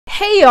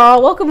Hey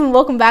y'all, welcome and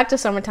welcome back to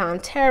Summertime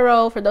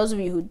Tarot. For those of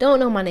you who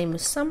don't know, my name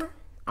is Summer.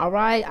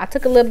 Alright, I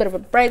took a little bit of a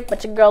break,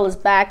 but your girl is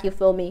back, you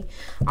feel me?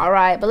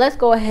 Alright, but let's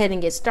go ahead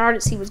and get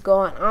started, see what's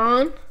going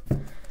on.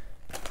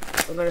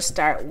 We're going to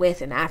start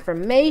with an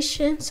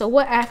affirmation. So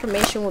what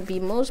affirmation would be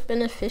most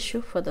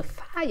beneficial for the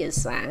fire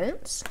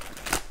signs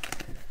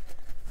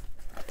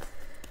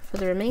for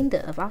the remainder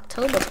of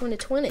October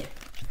 2020?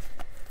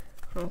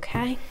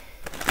 Okay.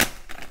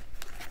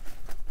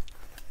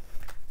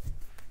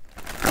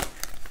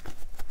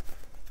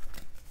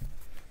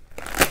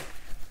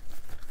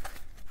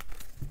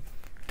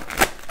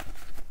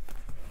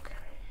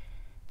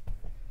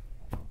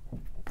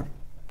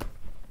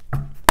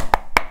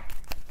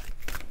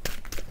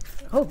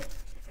 Oh,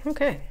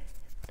 okay.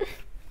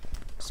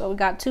 So we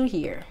got two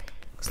here.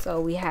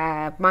 So we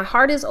have, my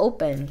heart is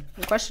open.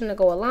 The question to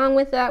go along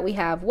with that, we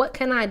have, what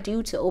can I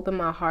do to open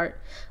my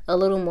heart a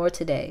little more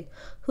today?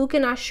 Who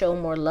can I show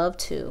more love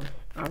to?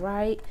 All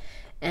right.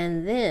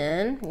 And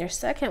then your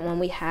second one,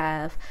 we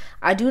have,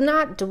 I do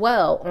not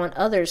dwell on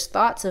others'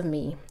 thoughts of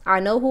me. I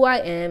know who I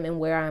am and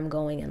where I'm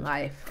going in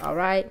life. All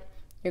right.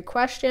 Your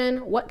question,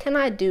 what can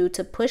I do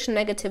to push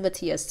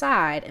negativity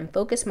aside and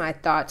focus my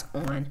thoughts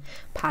on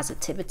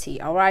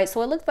positivity? All right,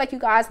 so it looks like you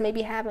guys may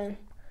be having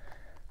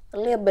a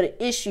little bit of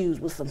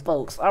issues with some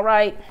folks. All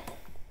right,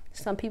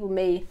 some people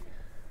may,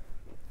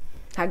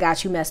 I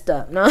got you messed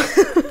up, no?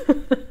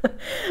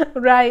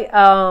 Right,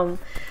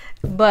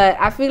 but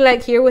I feel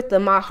like here with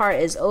the my heart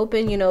is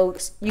open, you know,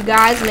 you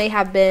guys may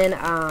have been,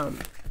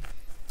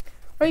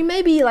 or you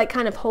may be like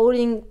kind of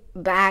holding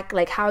back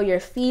like how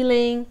you're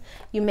feeling.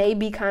 You may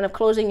be kind of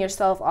closing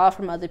yourself off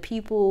from other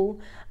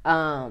people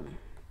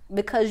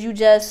because you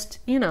just,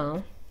 you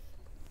know,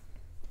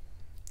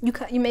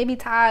 you may be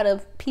tired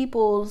of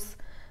people's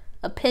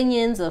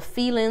opinions or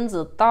feelings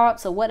or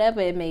thoughts or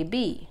whatever it may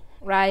be,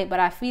 right? But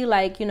I feel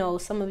like, you know,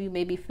 some of you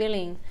may be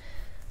feeling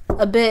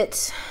a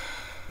bit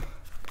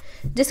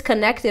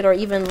disconnected or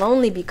even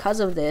lonely because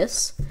of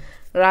this,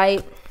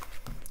 right?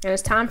 And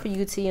it's time for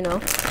you to, you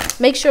know,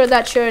 make sure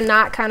that you're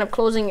not kind of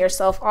closing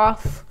yourself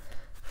off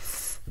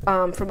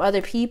from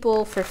other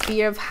people for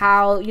fear of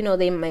how, you know,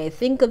 they may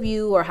think of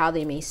you or how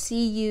they may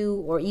see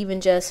you, or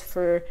even just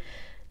for,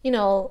 you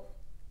know,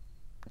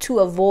 to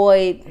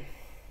avoid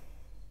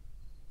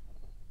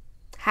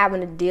having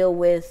to deal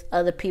with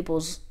other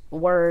people's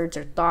words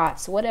or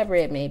thoughts, whatever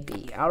it may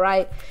be. All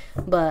right.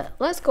 But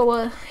let's go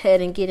ahead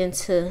and get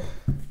into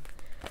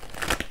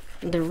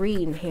the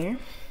reading here.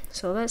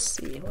 So let's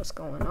see what's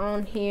going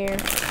on here.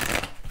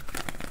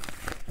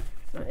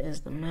 What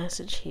is the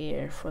message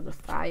here for the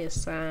fire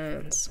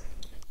signs?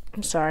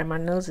 I'm sorry, my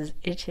nose is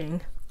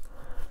itching.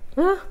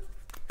 Huh?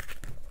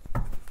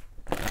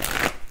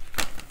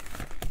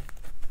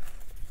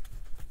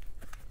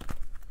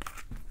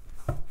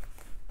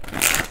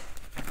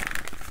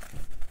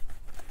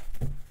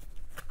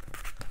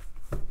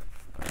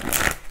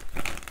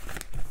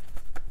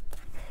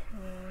 All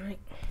right.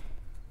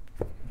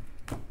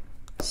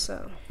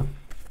 So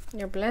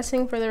your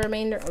blessing for the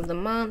remainder of the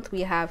month,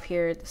 we have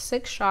here the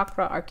 6th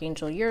chakra,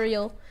 Archangel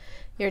Uriel.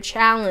 Your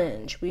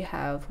challenge, we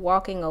have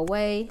walking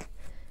away.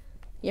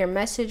 Your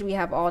message, we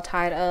have all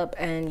tied up.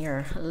 And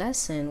your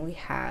lesson, we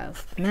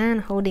have man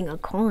holding a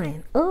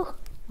coin. Oh,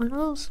 one of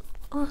those.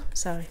 Oh,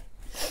 sorry.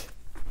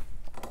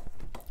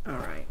 All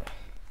right.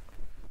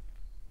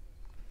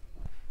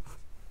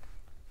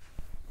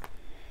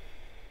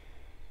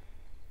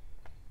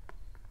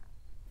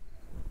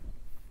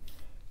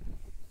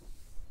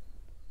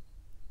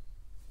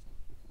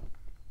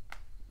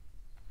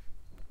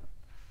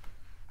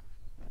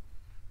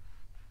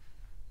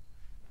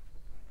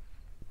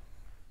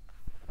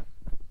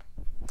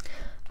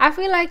 I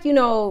feel like, you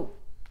know,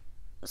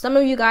 some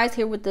of you guys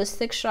here with the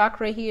 6th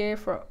chakra here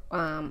for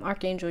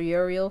Archangel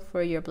Uriel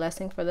for your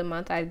blessing for the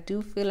month, I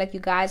do feel like you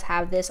guys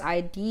have this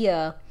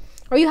idea,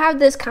 or you have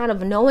this kind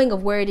of knowing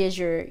of where it is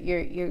you're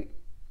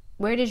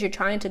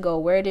trying to go,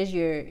 where it is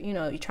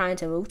you're trying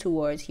to move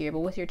towards here. But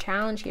with your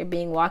challenge here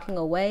being walking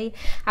away,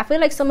 I feel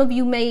like some of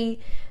you may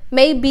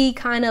be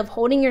kind of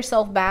holding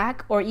yourself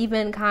back, or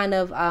even kind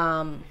of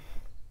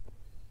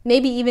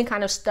maybe even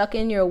kind of stuck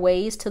in your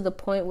ways to the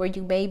point where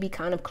you may be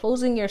kind of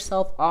closing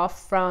yourself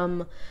off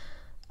from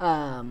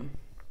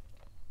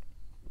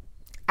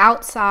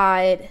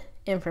outside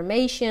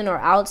information or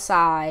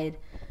outside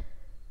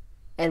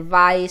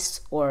advice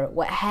or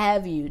what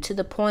have you, to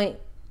the point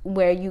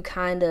where you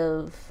kind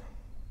of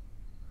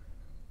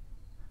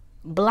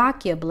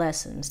block your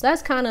blessings.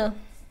 That's the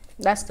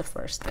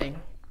first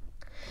thing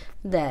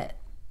that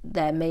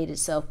made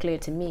itself clear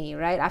to me,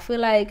 right? I feel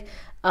like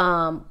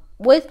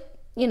with,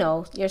 you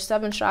know, your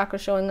 7th chakra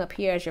showing up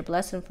here as your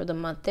blessing for the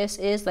month, this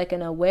is like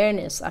an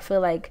awareness. I feel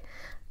like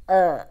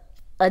a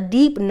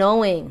deep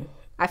knowing,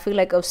 I feel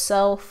like, of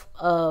self,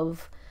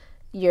 of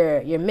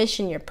your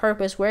mission, your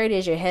purpose, where it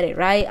is you're headed,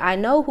 right? I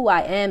know who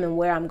I am and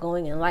where I'm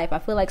going in life. I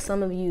feel like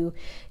some of you,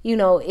 you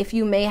know, if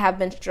you may have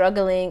been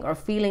struggling or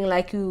feeling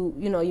like you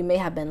may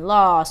have been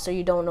lost, or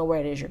you don't know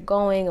where it is you're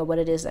going or what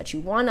it is that you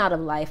want out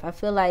of life, I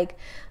feel like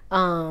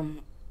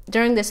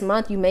during this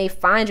month, you may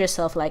find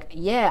yourself like,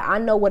 yeah, I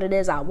know what it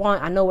is I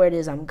want. I know where it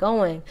is I'm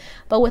going.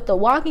 But with the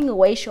walking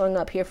away showing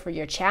up here for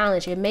your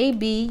challenge, it may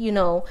be, you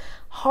know,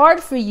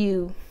 hard for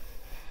you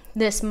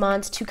this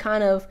month to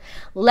kind of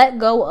let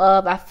go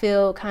of, I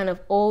feel, kind of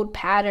old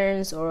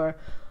patterns or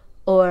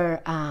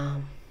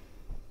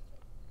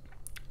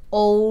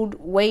old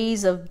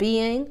ways of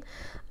being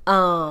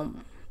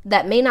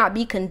that may not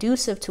be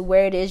conducive to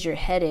where it is you're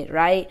headed,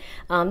 right?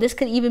 This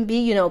could even be,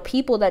 you know,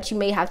 people that you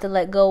may have to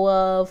let go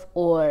of,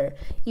 or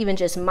even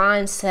just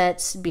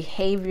mindsets,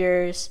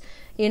 behaviors,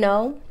 you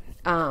know,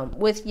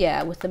 with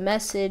the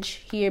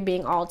message here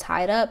being all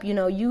tied up, you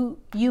know, you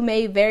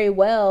may very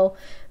well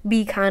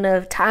be kind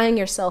of tying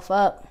yourself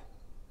up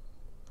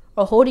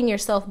or holding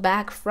yourself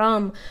back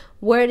from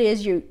where it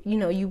is you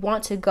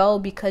want to go,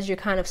 because you're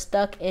kind of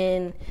stuck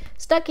in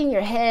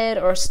your head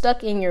or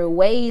stuck in your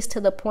ways to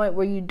the point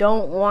where you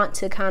don't want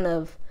to kind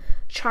of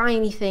try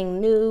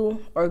anything new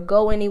or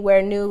go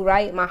anywhere new,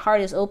 right? My heart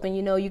is open.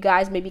 You know, you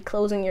guys may be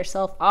closing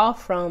yourself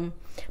off from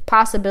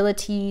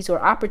possibilities or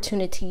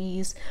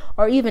opportunities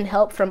or even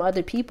help from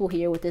other people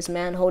here with this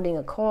man holding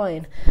a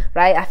coin,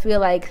 right? I feel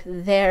like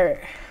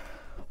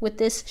with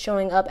this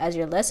showing up as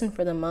your lesson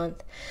for the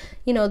month,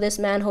 you know, this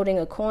man holding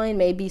a coin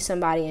may be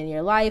somebody in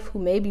your life who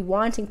may be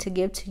wanting to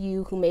give to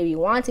you, who may be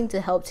wanting to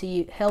help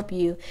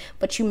you,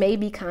 but you may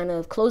be kind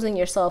of closing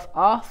yourself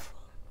off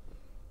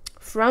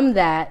from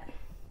that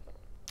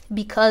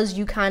because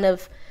you kind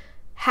of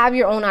have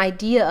your own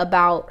idea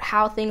about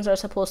how things are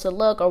supposed to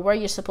look or where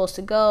you're supposed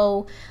to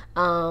go,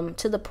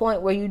 to the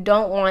point where you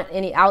don't want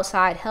any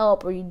outside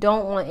help, or you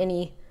don't want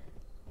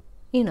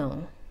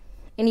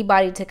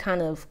anybody to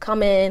kind of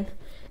come in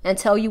and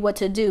tell you what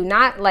to do.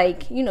 Not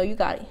like, you know,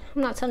 I'm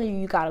not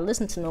telling you gotta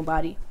listen to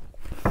nobody,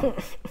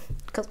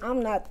 because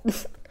I'm not,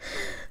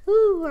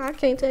 I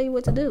can't tell you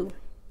what to do.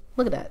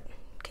 Look at that,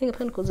 King of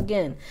Pentacles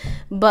again.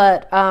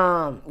 But,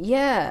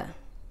 yeah,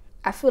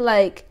 I feel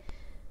like,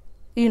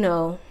 you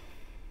know,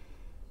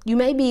 you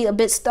may be a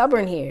bit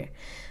stubborn here.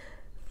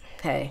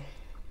 Hey,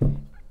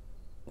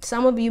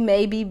 some of you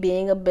may be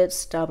being a bit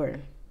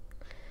stubborn.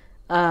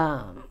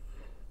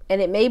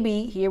 And it may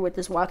be here with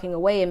this walking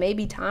away, it may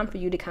be time for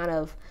you to kind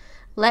of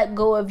let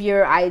go of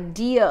your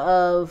idea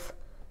of,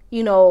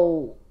 you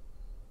know,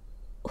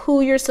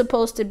 who you're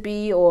supposed to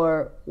be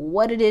or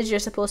what it is you're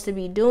supposed to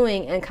be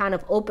doing, and kind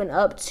of open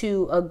up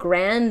to a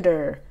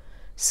grander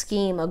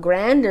scheme, a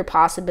grander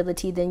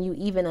possibility than you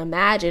even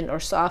imagined or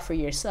saw for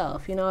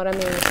yourself. You know what I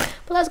mean?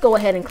 But let's go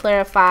ahead and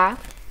clarify.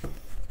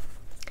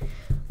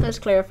 Let's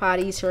clarify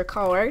these here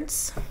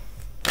cards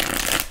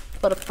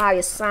for the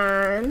fire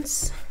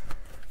signs.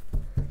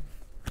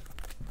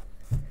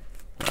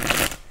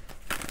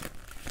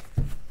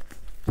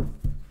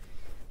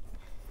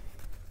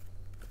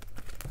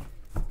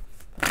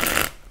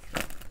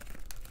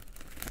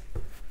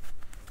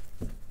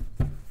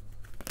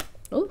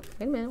 Oh,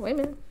 wait a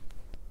minute.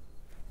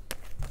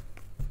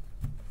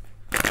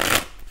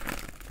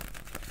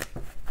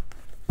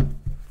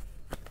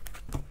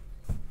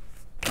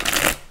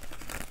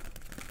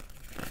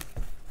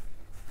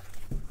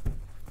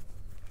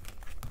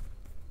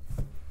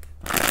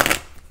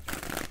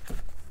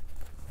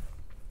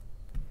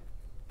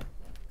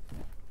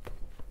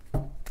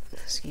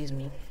 Excuse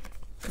me.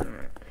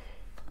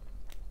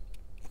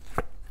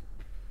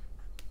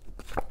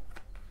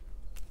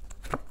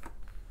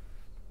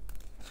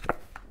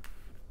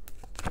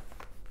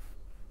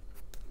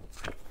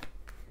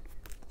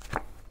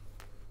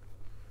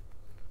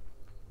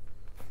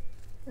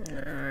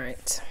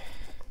 Alright,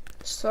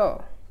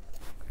 so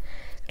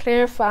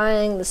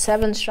clarifying the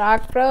 7th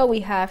chakra,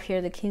 we have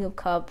here the King of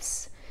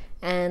Cups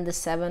and the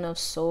 7 of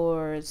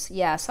Swords.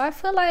 Yeah, so I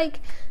feel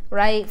like,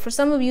 right, for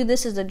some of you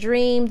this is a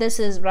dream. This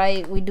is,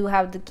 right, we do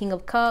have the King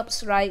of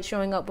Cups, right,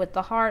 showing up with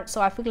the heart.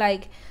 So I feel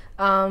like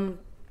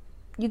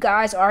you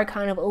guys are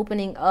kind of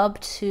opening up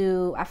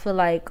to, I feel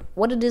like,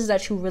 what it is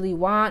that you really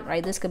want,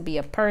 right? This could be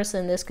a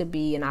person, this could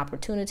be an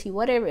opportunity,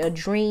 whatever, a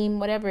dream,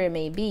 whatever it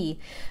may be,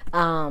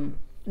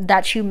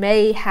 that you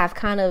may have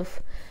kind of,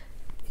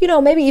 you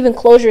know, maybe even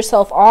close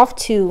yourself off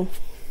to.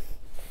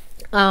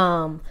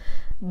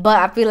 But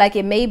I feel like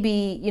it may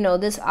be, you know,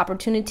 this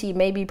opportunity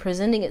may be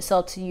presenting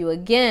itself to you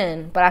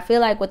again. But I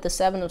feel like with the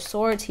 7 of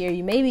Swords here,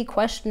 you may be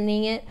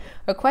questioning it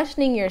or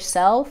questioning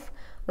yourself,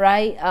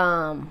 right?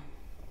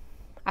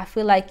 I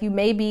feel like you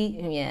may be,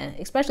 yeah,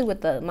 especially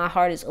with my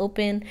heart is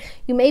open.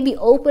 You may be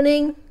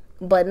opening,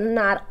 but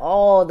not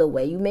all the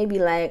way. You may be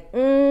like,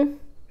 I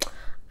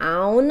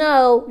don't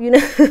know, you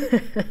know,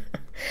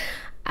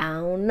 I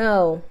don't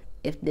know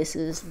if this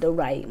is the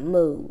right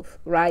move,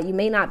 right? You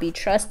may not be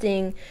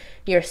trusting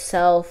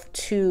yourself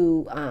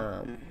to,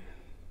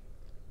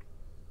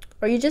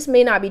 or you just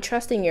may not be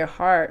trusting your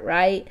heart,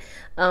 right?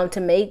 To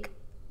make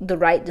the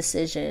right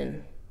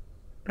decision,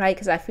 right?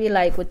 Because I feel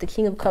like with the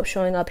King of Cups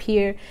showing up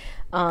here,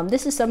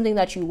 this is something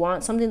that you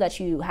want, something that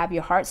you have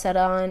your heart set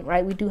on,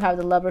 right? We do have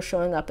the Lover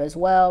showing up as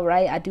well,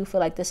 right? I do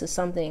feel like this is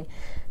something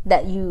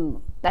that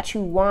you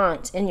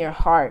want in your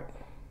heart,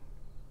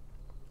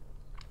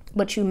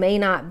 but you may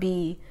not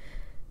be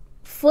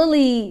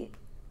fully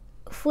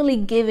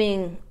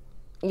giving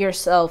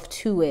yourself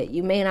to it.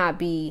 You may not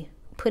be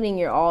putting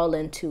your all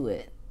into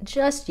it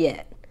just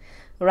yet,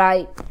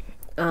 right?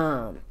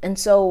 And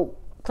so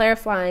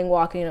clarifying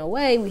walking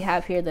away, we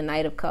have here the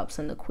Knight of Cups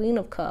and the Queen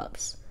of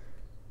Cups.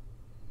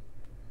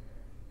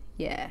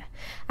 Yeah,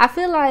 I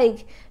feel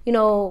like, you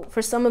know,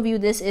 for some of you,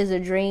 this is a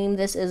dream.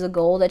 This is a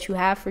goal that you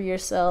have for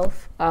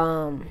yourself.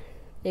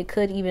 It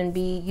could even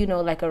be, you know,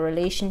 like a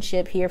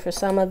relationship here for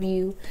some of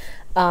you,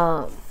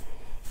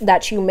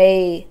 that you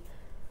may,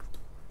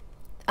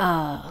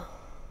 some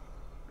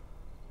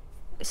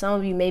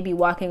of you may be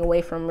walking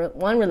away from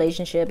one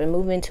relationship and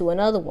moving to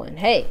another one.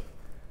 Hey,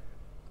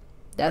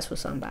 that's for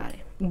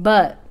somebody.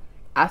 But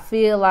I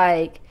feel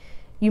like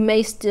you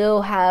may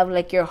still have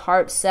like your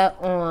heart set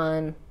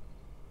on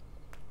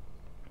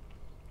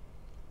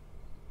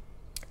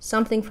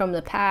something from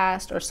the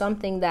past, or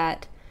something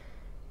that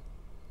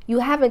you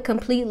haven't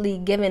completely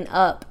given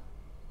up,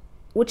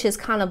 which is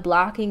kind of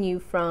blocking you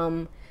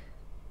from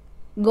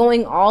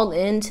going all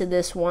into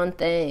this one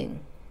thing.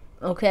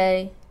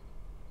 Okay?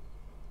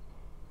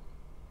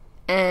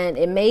 And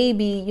it may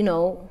be, you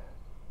know,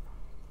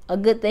 a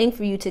good thing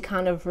for you to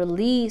kind of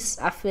release.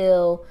 I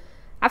feel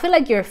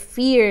like your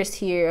fears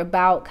here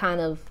about kind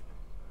of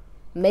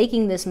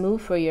making this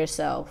move for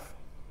yourself.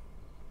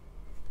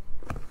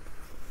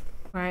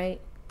 Right?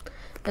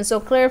 And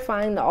so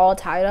clarifying the all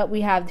tied up,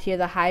 we have here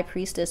the High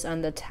Priestess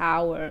and the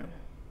Tower.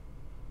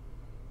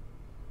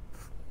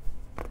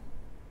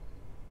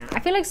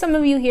 I feel like some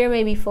of you here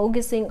may be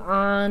focusing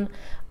on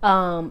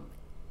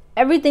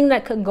everything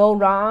that could go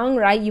wrong,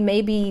 right? You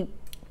may be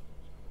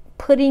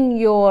putting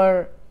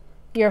your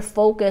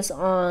focus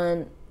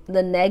on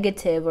the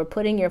negative, or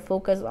putting your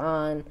focus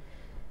on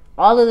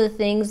all of the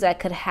things that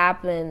could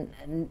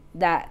happen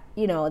that,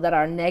 you know, that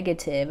are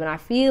negative. And I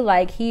feel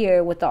like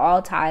here with the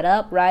all tied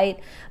up, right,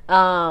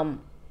 that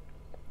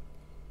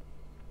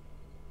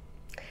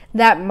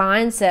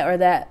mindset, or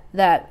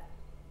that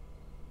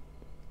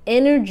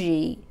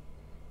energy,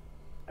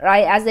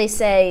 right, as they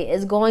say,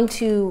 is going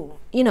to,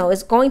 you know,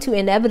 it's going to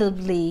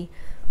inevitably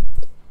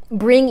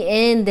bring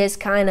in this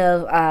kind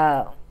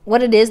of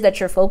what it is that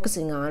you're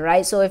focusing on,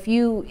 right? So if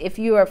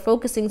you are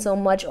focusing so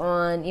much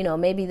on, you know,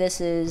 maybe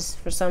this is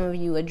for some of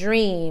you a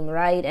dream,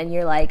 right? And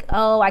you're like,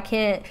 oh, I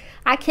can't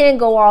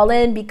go all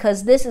in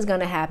because this is going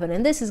to happen,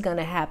 and this is going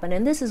to happen,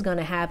 and this is going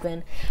to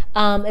happen.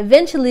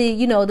 Eventually,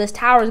 you know, this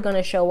tower is going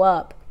to show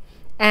up,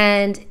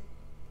 and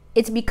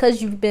it's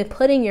because you've been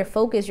putting your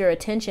focus, your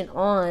attention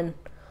on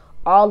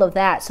all of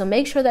that. So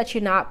make sure that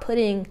you're not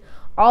putting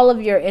all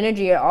of your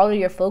energy or all of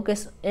your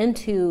focus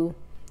into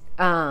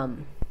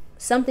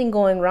something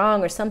going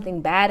wrong or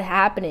something bad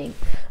happening,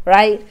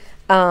 right?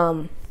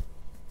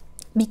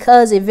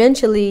 Because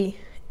eventually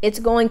it's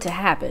going to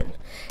happen.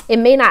 It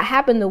may not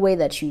happen the way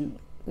that you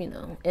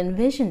know,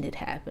 envisioned it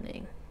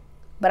happening.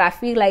 But I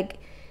feel like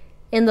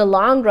in the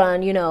long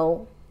run, you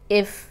know,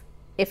 if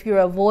you're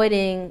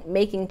avoiding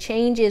making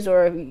changes,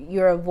 or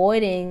you're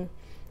avoiding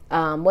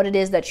what it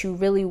is that you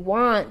really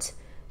want,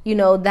 you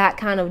know, that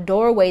kind of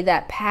doorway,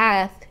 that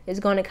path is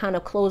going to kind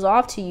of close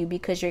off to you,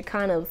 because you're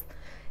kind of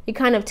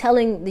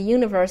telling the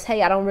universe,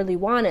 hey, I don't really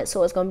want it.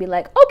 So it's going to be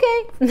like,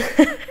 okay.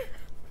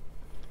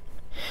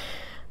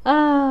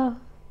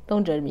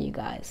 Don't judge me, you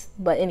guys.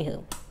 But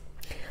anywho,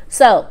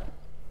 so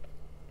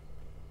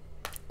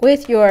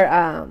with your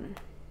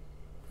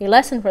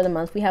lesson for the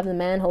month, we have the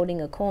Man holding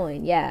a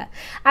coin. Yeah,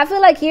 I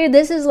feel like here,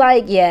 this is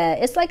like, yeah,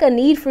 it's like a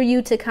need for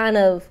you to kind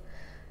of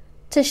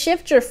to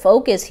shift your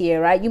focus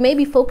here, right? You may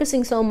be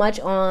focusing so much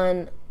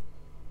on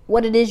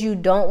what it is you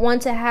don't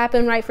want to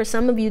happen, right? For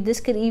some of you, this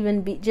could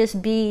even be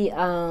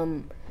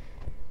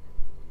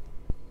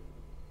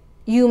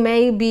you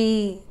may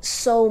be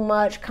so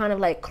much kind of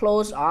like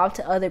closed off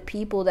to other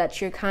people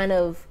that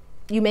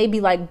you may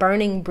be like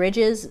burning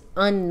bridges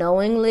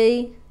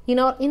unknowingly. You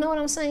know what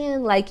I'm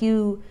saying? Like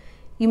you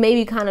may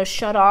be kind of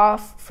shut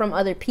off from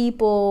other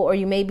people, or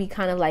you may be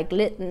kind of like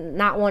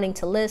not wanting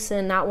to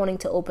listen, not wanting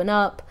to open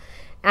up,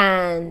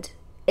 and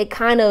it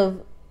kind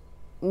of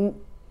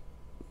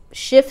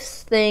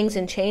shifts things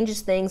and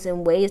changes things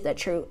in ways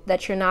that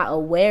you're not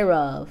aware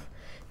of,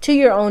 to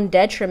your own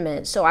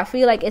detriment. So I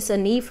feel like it's a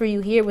need for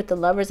you here with the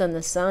Lovers and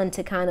the Sun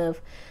to kind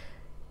of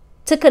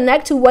to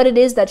connect to what it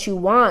is that you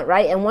want,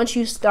 right? And once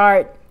you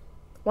start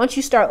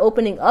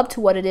opening up to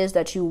what it is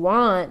that you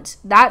want,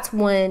 that's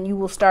when you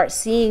will start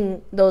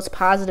seeing those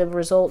positive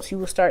results. You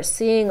will start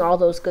seeing all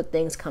those good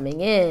things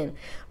coming in,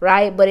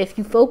 right? But if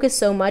you focus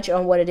so much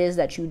on what it is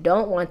that you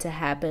don't want to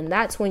happen,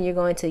 that's when you're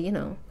going to, you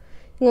know,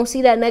 you're going to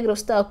see that negative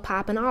stuff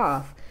popping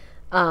off.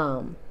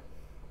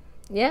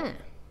 Yeah.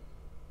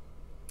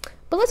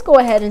 But let's go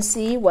ahead and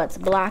see what's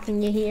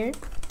blocking you here.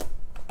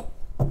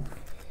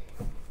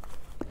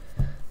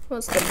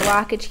 What's the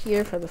blockage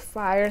here for the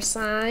fire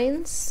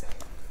signs?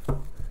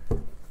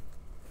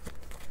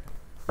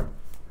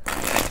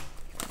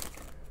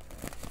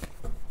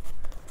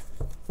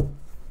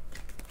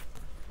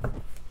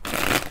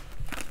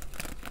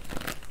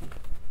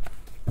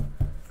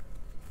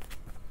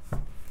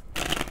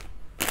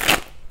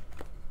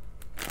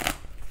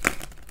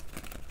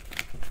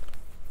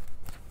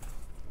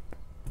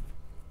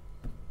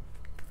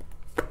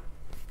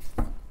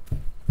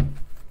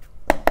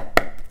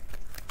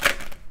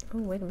 Oh,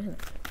 wait a minute.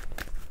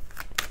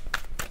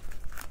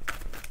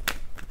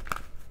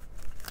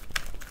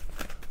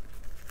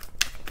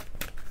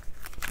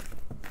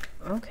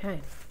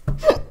 Okay.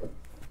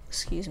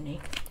 Excuse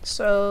me.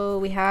 So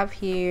we have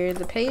here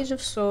the Page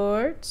of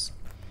Swords,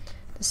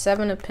 the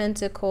Seven of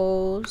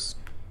Pentacles,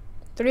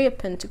 Three of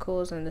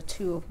Pentacles, and the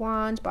Two of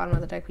Wands. Bottom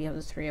of the deck, we have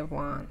the Three of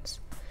Wands.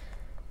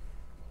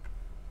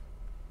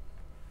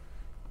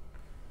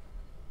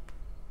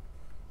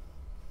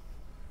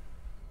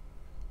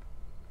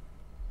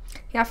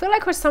 Yeah, I feel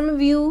like for some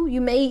of you, you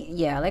may,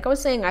 like I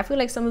was saying, I feel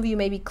like some of you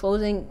may be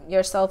closing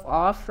yourself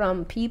off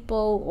from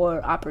people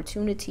or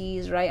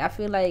opportunities, right? I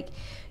feel like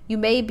you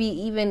may be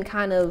even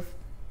kind of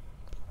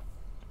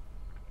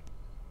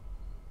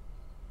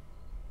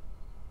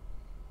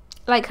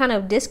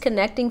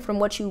disconnecting from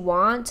what you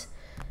want.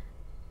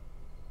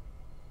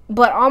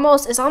 But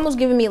it's almost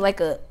giving me like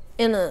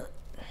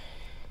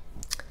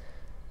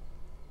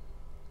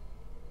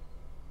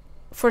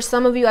for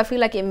some of you, I feel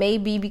like it may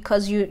be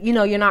because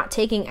you're not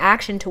taking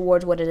action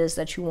towards what it is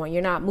that you want.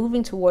 You're not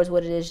moving towards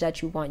what it is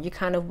that you want. You're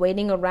kind of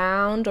waiting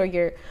around, or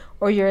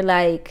you're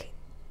like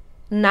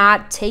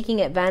not taking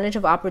advantage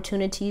of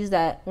opportunities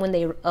that when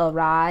they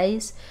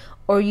arise,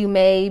 or you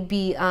may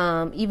be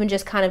even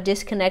just kind of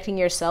disconnecting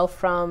yourself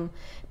from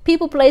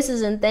people,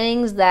 places, and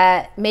things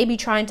that may be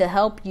trying to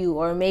help you,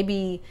 or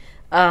maybe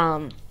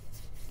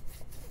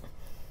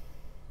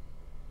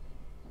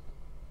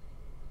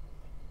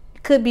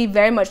could be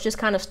very much just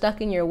kind of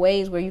stuck in your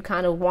ways, where you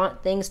kind of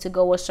want things to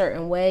go a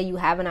certain way. You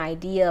have an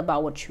idea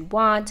about what you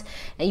want,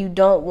 and you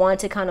don't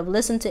want to kind of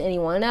listen to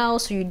anyone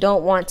else, or you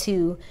don't want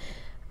to,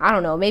 I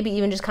don't know, maybe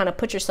even just kind of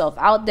put yourself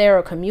out there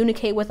or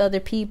communicate with other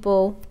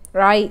people,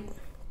 right?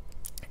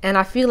 And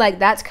I feel like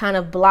that's kind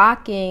of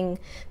blocking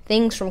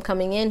things from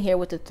coming in here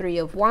with the Three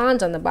of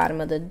Wands on the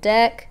bottom of the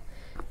deck.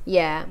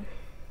 Yeah,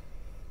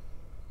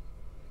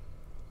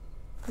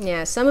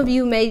 some of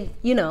you may,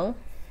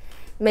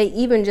 may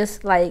even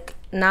just like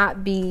not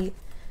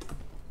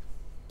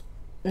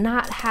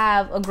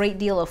have a great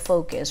deal of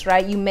focus,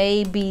 right? You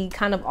may be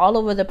kind of all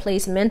over the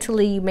place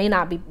mentally. You may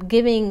not be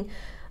giving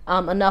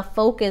enough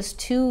focus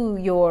to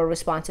your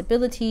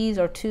responsibilities,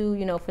 or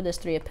to, for this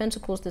Three of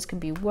Pentacles, this could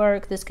be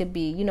work, this could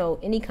be,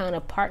 any kind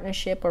of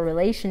partnership or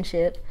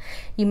relationship.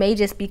 You may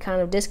just be kind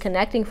of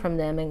disconnecting from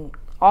them and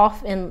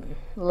off in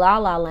la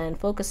la land,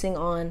 focusing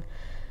on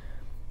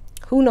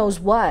who knows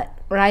what,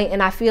 right?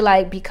 And I feel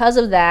like because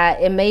of that,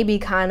 it may be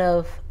kind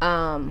of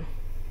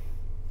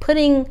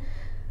putting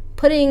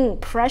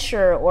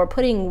pressure or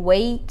putting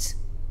weight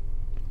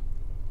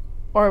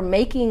or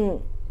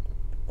making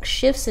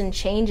shifts and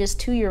changes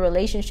to your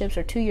relationships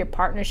or to your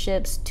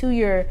partnerships, to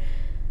your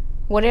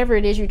whatever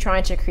it is you're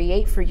trying to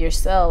create for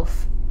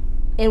yourself,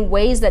 in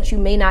ways that you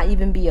may not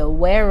even be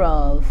aware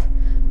of,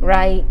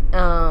 right?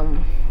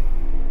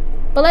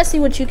 But let's see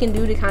what you can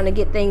do to kind of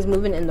get things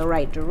moving in the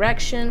right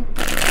direction.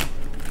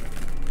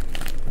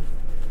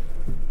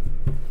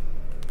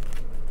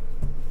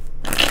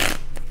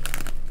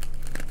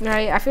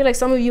 Right, I feel like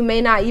some of you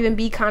may not even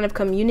be kind of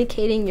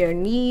communicating your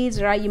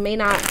needs, right? You may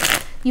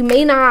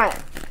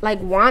not like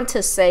want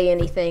to say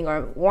anything,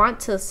 or want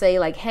to say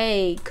like,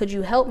 hey, could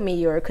you help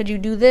me, or could you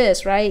do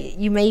this, right?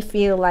 You may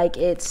feel like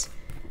it's,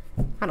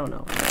 I don't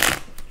know,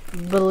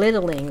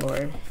 belittling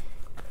or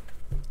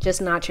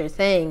just not your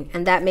thing,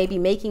 and that may be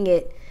making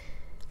it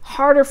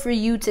harder for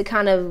you to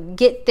kind of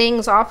get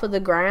things off of the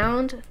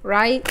ground,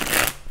 right?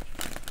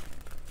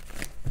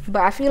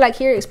 But I feel like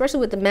here, especially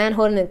with the man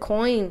holding a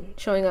coin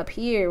showing up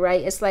here,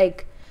 right? It's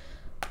like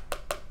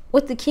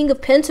with the King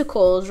of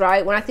Pentacles,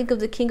 right? When I think of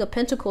the King of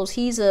Pentacles,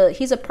 he's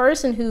a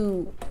person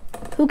who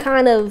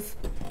kind of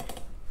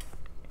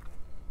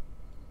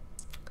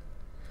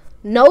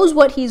knows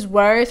what he's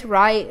worth,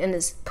 right? And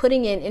is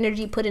putting in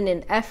energy, putting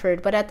in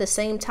effort, but at the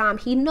same time,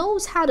 he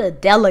knows how to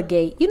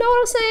delegate. You know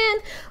what I'm saying?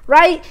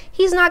 Right?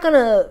 He's not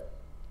gonna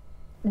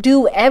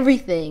do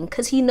everything,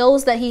 because he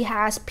knows that he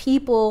has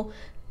people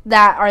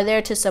that are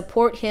there to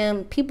support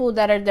him, people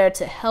that are there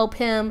to help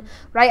him,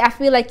 right? I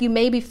feel like you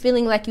may be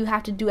feeling like you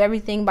have to do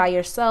everything by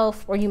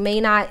yourself, or you may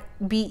not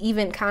be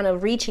even kind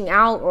of reaching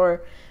out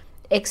or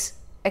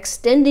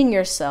extending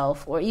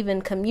yourself, or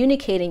even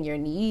communicating your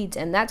needs,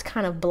 and that's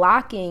kind of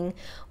blocking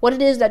what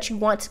it is that you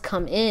want to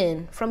come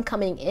in from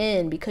coming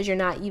in, because you're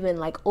not even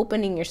like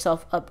opening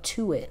yourself up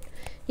to it.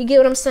 You get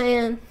what I'm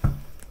saying?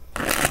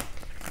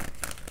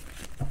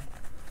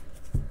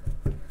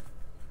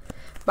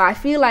 But I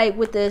feel like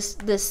with this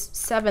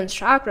seventh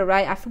chakra,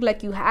 right, I feel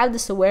like you have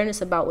this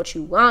awareness about what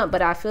you want,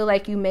 but I feel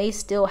like you may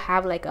still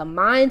have like a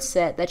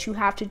mindset that you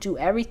have to do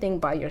everything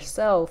by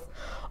yourself,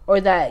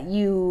 or that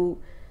you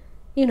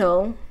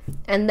know,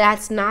 and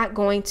that's not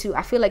going to,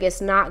 I feel like it's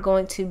not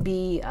going to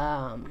be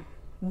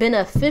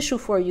beneficial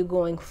for you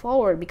going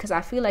forward, because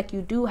I feel like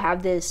you do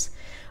have this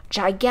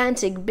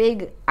gigantic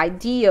big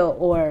idea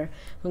or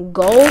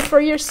goal for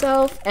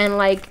yourself, and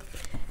like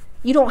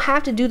you don't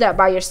have to do that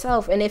by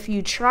yourself. And if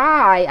you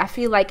try, I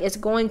feel like it's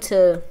going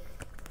to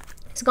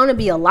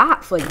be a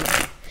lot for you.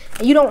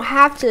 And you don't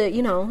have to,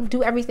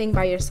 do everything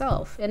by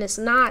yourself. And it's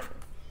not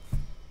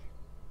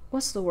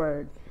what's the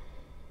word?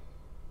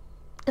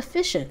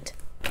 Efficient.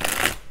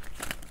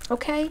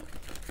 Okay?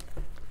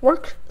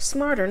 Work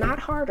smarter, not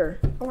harder.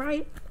 All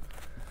right?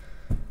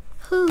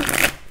 Whew.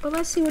 Well,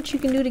 let's see what you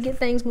can do to get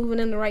things moving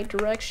in the right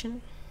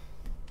direction.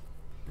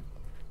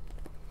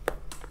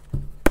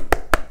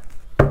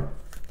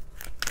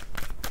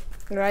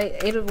 Right?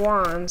 Eight of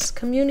Wands.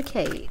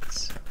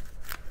 Communicates.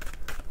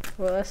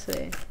 Well, let's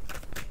see.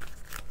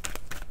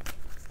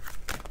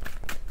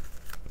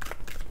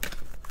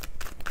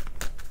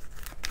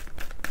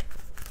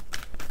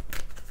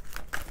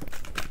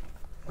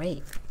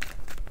 Wait.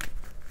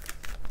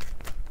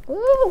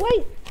 Oh,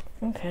 wait.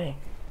 Okay.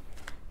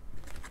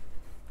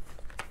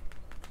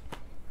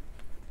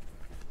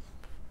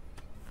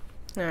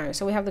 All right,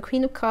 so we have the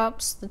Queen of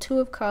Cups, the Two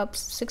of Cups,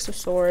 Six of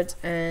Swords,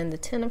 and the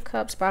Ten of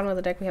Cups. Bottom of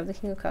the deck, we have the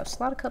King of Cups.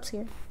 A lot of cups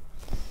here.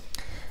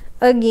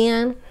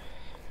 Again.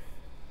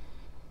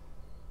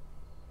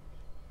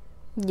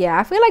 Yeah,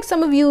 I feel like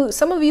some of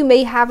you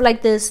may have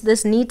like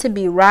this need to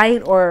be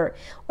right, or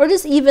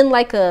just even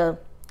like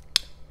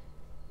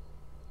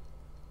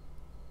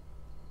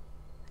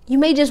you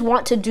may just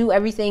want to do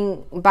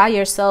everything by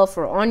yourself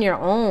or on your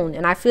own.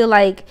 And I feel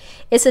like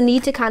it's a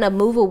need to kind of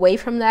move away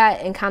from that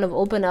and kind of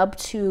open up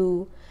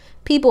to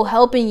people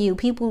helping you,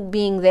 people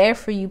being there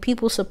for you,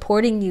 people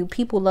supporting you,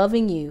 people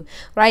loving you,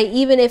 right?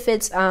 Even if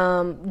it's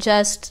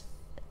just,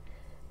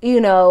 you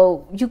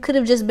know, you could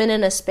have just been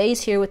in a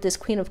space here with this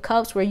Queen of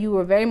Cups where you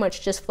were very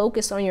much just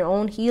focused on your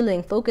own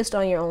healing, focused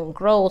on your own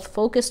growth,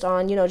 focused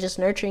on, you know, just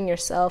nurturing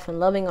yourself and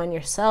loving on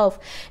yourself.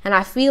 And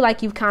I feel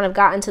like you've kind of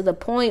gotten to the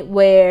point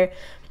where,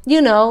 you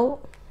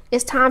know,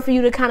 it's time for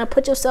you to kind of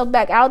put yourself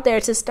back out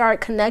there, to start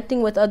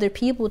connecting with other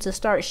people, to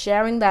start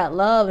sharing that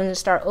love, and to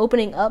start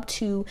opening up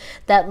to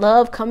that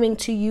love coming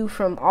to you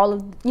from all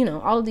of, you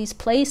know, all of these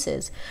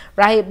places,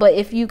 right? But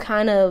if you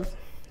kind of,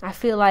 I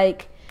feel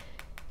like,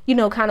 you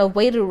know, kind of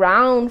wait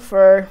around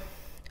for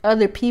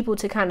other people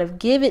to kind of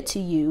give it to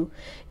you,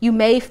 you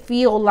may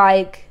feel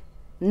like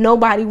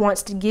nobody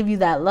wants to give you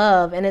that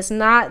love. And it's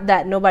not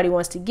that nobody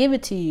wants to give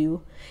it to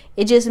you.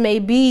 It just may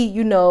be,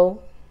 you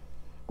know,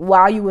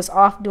 while you was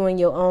off doing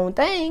your own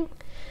thing,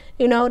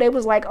 you know, they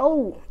was like,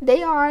 oh,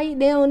 they all right,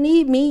 they don't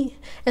need me.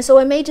 And so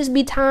it may just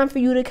be time for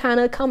you to kind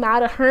of come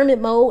out of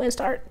hermit mode and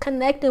start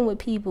connecting with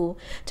people,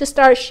 to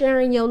start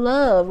sharing your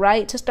love,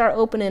 right? To start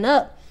opening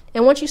up.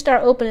 And once you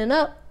start opening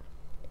up,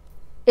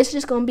 it's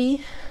just gonna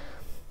be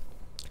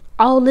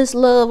all this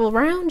love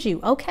around you,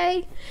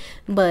 okay?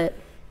 But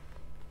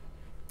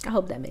I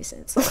hope that makes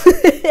sense.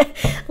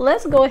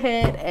 Let's go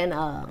ahead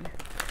and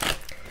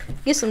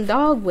get some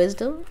dog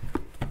wisdom.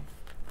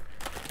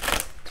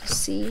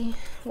 See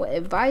what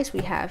advice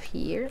we have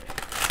here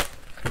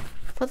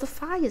for the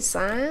fire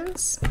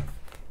signs.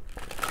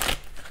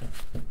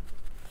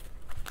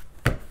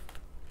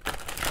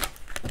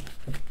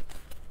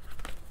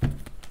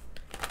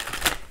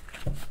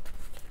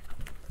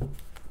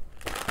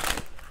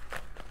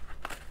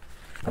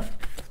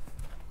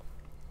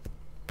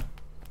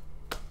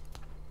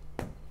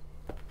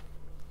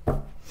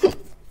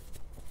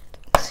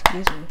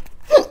 Excuse me.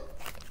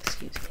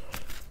 Excuse me.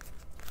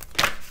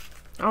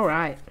 All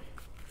right.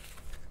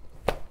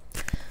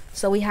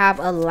 So we have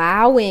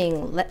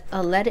allowing, let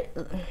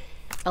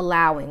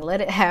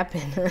it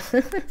happen.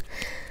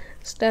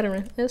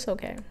 Stuttering, it's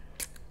okay.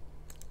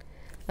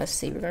 Let's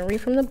see, we're gonna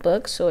read from the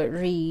book. So it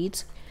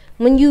reads,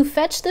 when you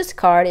fetch this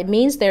card, it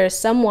means there is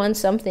someone,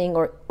 something,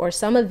 or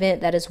some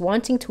event that is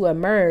wanting to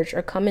emerge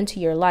or come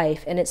into your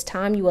life, and it's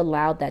time you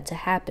allowed that to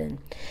happen.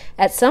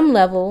 At some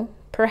level,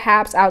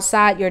 perhaps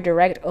outside your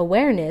direct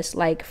awareness,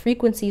 like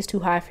frequencies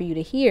too high for you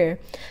to hear,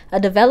 a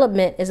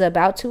development is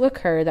about to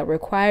occur that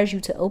requires you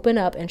to open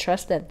up and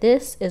trust that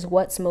this is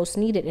what's most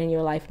needed in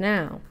your life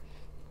now.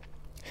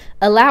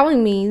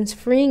 Allowing means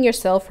freeing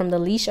yourself from the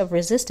leash of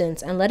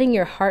resistance and letting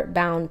your heart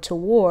bound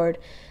toward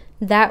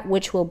that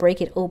which will break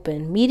it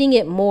open, meeting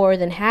it more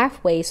than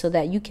halfway so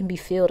that you can be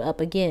filled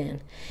up again.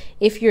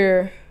 If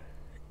you're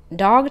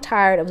dog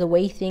tired of the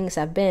way things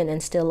have been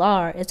and still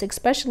are, it's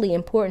especially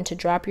important to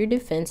drop your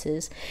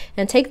defenses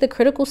and take the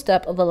critical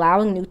step of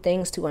allowing new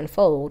things to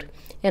unfold.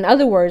 In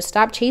other words,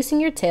 stop chasing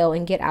your tail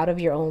and get out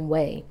of your own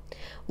way.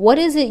 What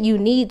is it you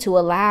need to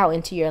allow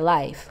into your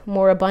life?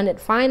 More abundant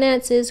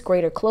finances,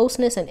 greater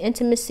closeness and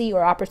intimacy,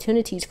 or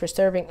opportunities for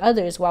serving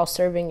others while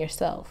serving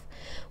yourself?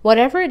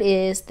 Whatever it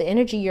is, the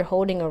energy you're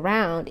holding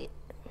around it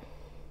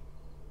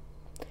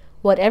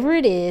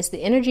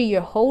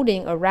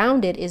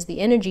is the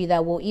energy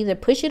that will either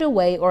push it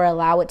away or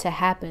allow it to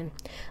happen.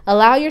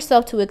 Allow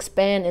yourself to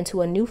expand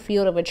into a new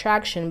field of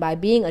attraction by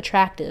being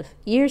attractive,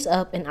 ears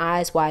up and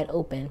eyes wide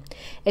open,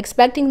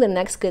 expecting the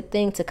next good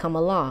thing to come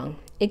along.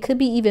 It could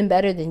be even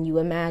better than you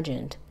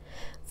imagined.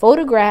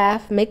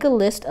 Photograph, make a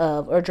list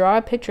of, or draw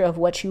a picture of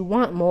what you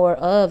want more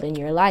of in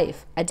your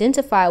life.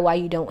 Identify why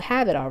you don't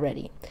have it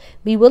already.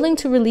 Be willing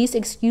to release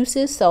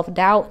excuses,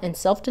 self-doubt, and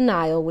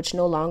self-denial which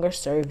no longer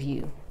serve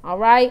you. All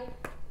right?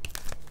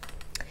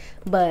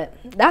 But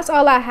that's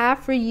all I have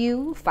for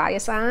you, fire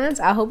signs.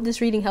 I hope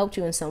this reading helped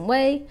you in some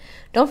way.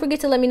 Don't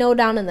forget to let me know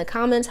down in the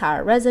comments how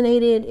it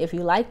resonated. If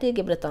you liked it,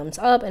 give it a thumbs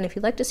up. And if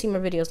you'd like to see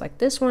more videos like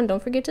this one,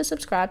 don't forget to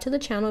subscribe to the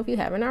channel if you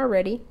haven't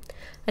already.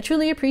 I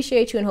truly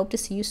appreciate you and hope to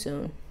see you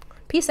soon.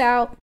 Peace out.